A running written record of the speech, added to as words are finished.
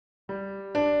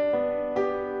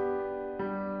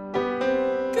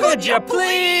Could you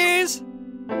please?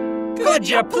 Could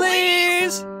you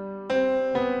please?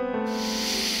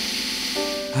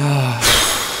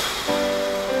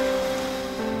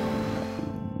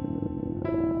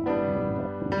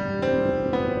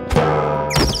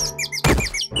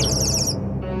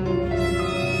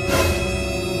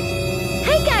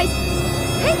 Hey guys!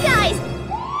 Hey guys!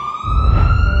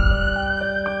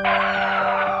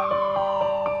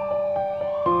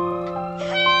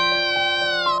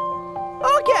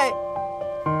 Okay.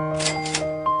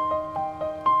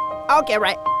 Okay,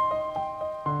 right.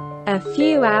 A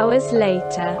few hours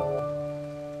later.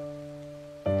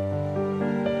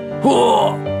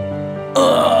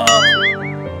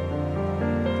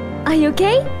 Are you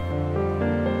okay?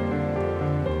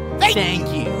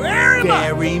 Thank you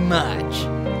very much.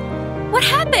 What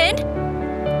happened?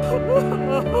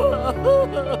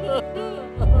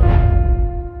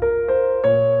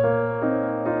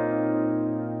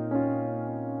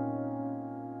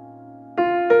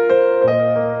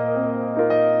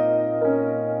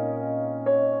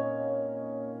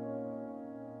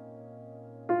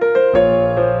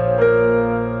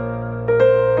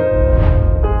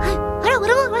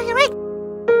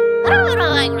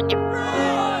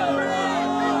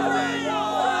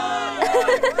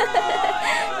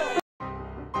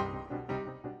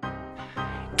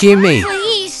 Give me!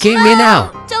 Please, Give me now!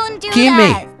 Don't do Give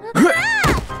that. me!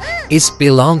 It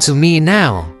belongs to me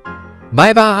now.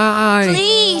 Bye bye!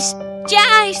 Please,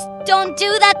 Jax, don't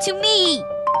do that to me.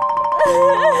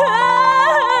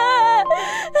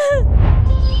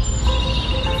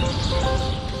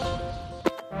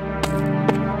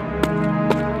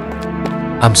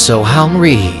 I'm so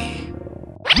hungry.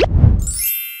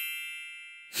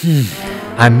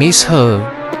 I miss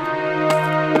her.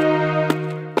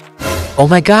 Oh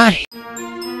my god!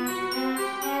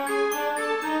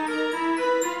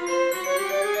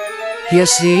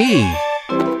 Here's she.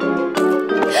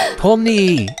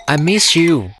 Pomny, I miss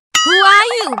you. Who are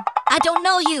you? I don't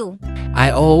know you.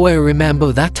 I always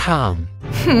remember that time.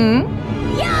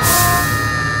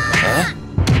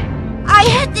 I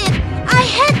hate it. I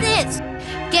hate this.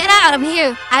 Get out of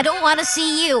here. I don't want to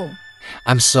see you.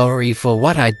 I'm sorry for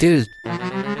what I did.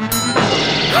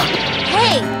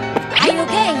 Hey, are you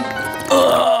okay?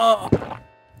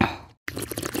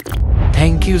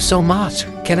 Thank you so much.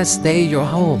 Can I stay your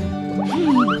home?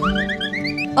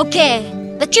 Okay,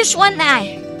 but just one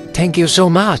night. Thank you so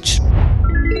much.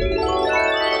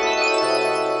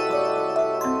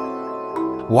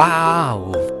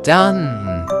 Wow,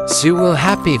 done. Super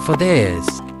happy for this.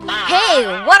 Hey,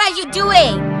 what are you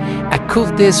doing? I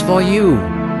cooked this for you.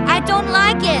 I don't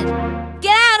like it.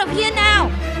 Get out of here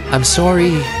now. I'm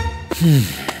sorry.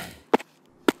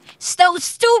 So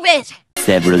stupid.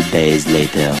 Several days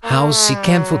later. How she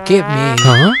can forgive me?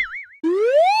 Huh?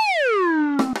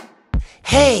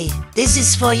 Hey, this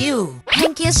is for you.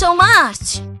 Thank you so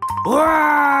much.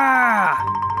 What?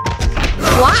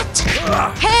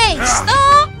 Hey,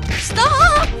 stop!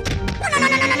 Stop!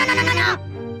 No.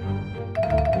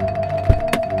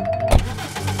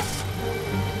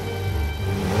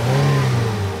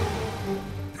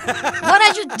 What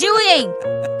are you doing?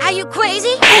 Are you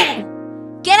crazy?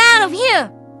 Get out of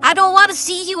here! I don't want to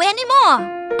see you anymore.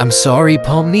 I'm sorry,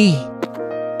 Pomny.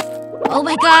 Oh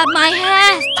my god, my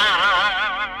hand!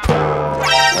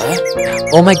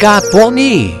 Oh my god,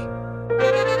 Pomny!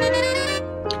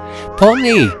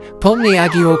 Pomny! Pomny, are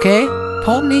you okay?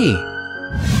 Pomny!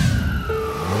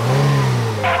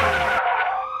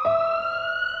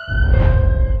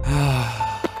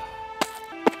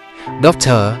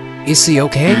 Doctor, is he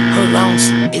okay? Her lungs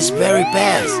is very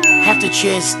bad. Have to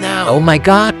change now. Oh my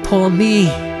god, Pomny!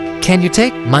 Can you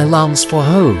take my lungs for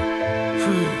her?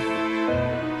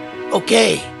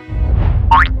 Okay.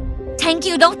 Thank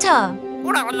you, doctor.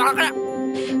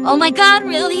 Oh my god,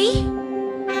 really?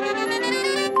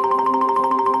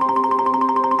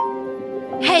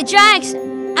 Hey, Jax,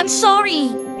 I'm sorry.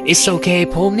 It's okay,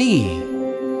 Pomny.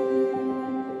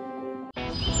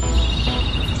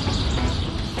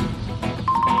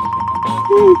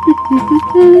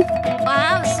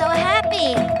 Wow, so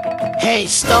happy. Hey,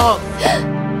 stop.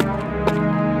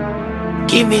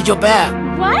 Give me your bag.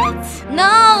 What?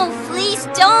 No, please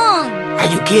don't. Are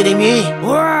you kidding me?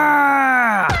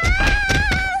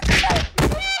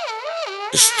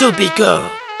 Stupid girl.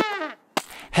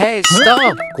 Hey,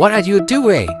 stop! What are you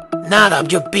doing? None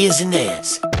of your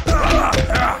business.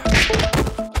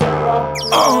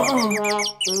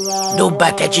 No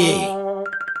packaging.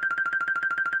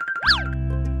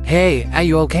 Hey, are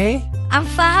you okay? I'm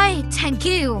fine, thank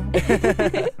you.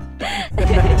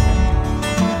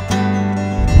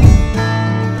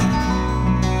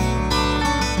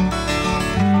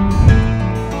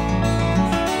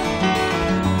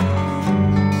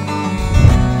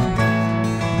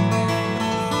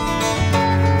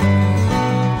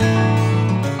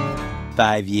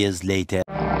 5 years later.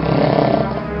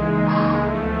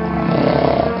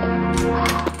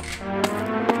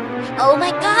 Oh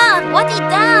my God, what is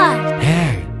that?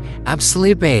 Hey, I'm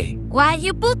sleepy. Why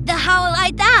you put the house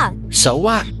like that? So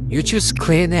what? You just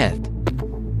clean it.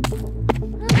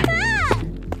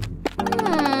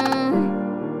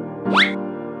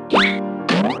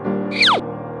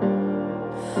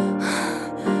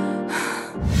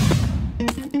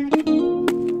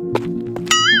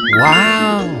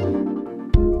 Wow!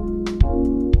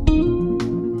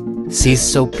 She's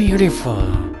so beautiful.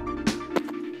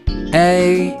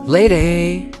 Hey,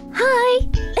 lady. Hi.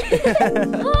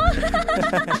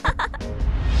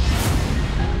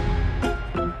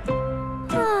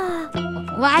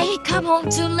 Why he come home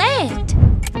too late?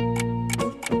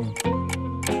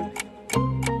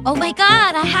 Oh my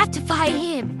God, I have to find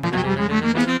him.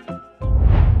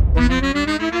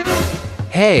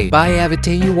 Hey, buy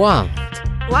everything you want.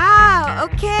 Wow,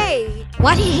 okay.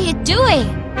 What is he doing?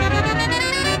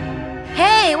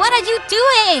 Hey, what are you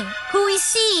doing? Who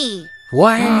is he?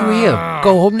 Why are you here?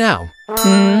 Go home now.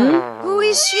 Who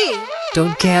is she?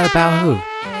 Don't care about who.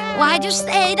 Why you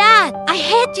say that? I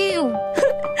hate you.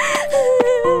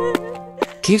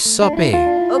 Keep shopping.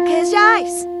 Okay,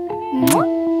 Jax.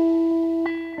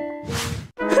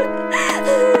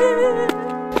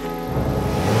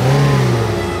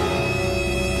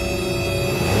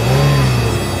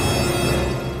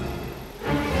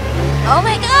 Oh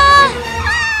my God!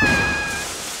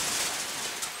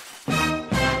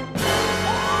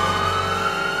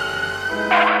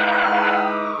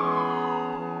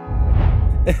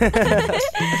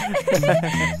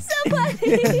 So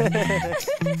funny.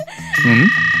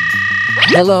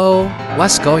 Hello?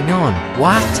 What's going on?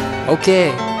 What?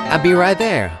 Okay, I'll be right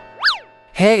there.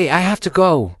 Hey, I have to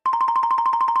go.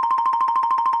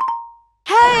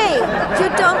 Hey, you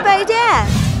don't pay that.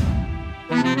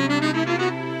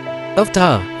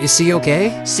 Doctor, is he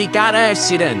okay? She got an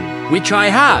accident. We try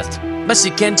hard, but she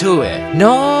can't do it.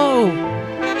 No!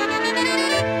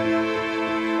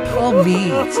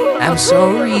 Pomny, I'm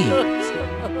sorry.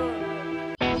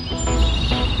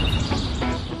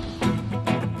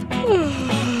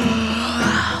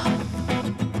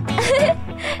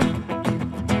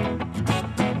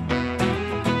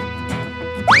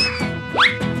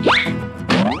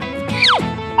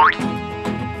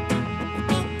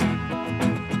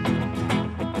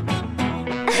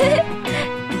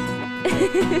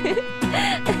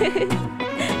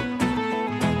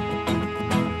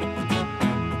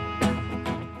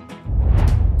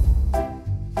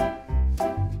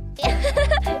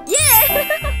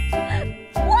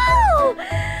 Whoa!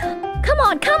 Come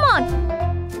on, come on!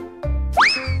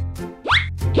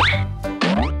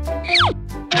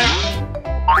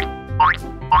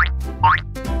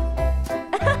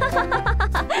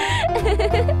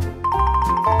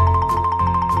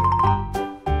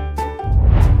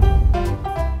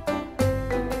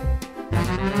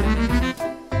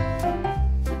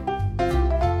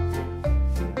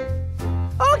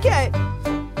 Okay.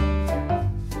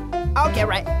 Okay,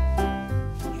 right.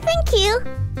 Thank you.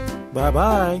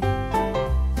 Bye-bye.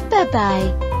 Bye-bye.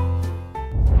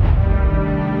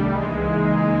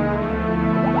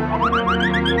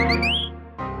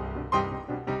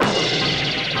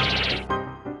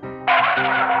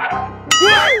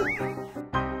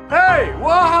 Hey,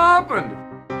 what happened?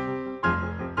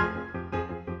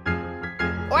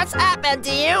 What's happened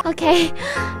to you? Okay.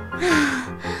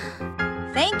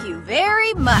 Thank you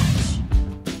very much.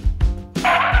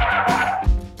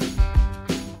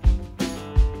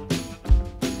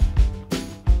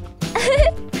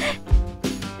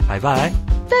 Bye-bye.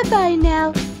 Bye-bye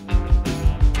now.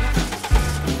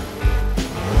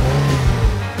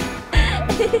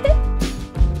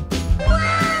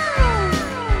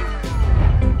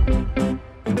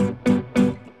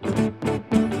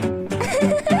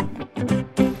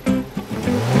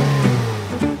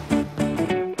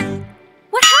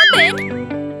 What happened?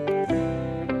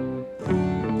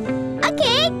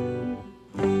 Okay.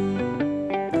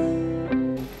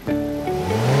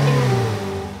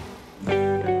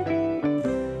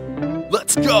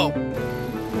 Let's go.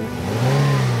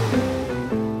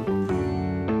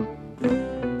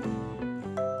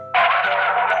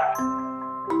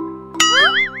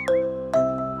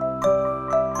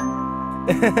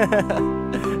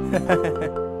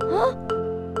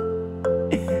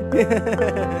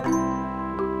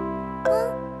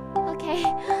 Okay.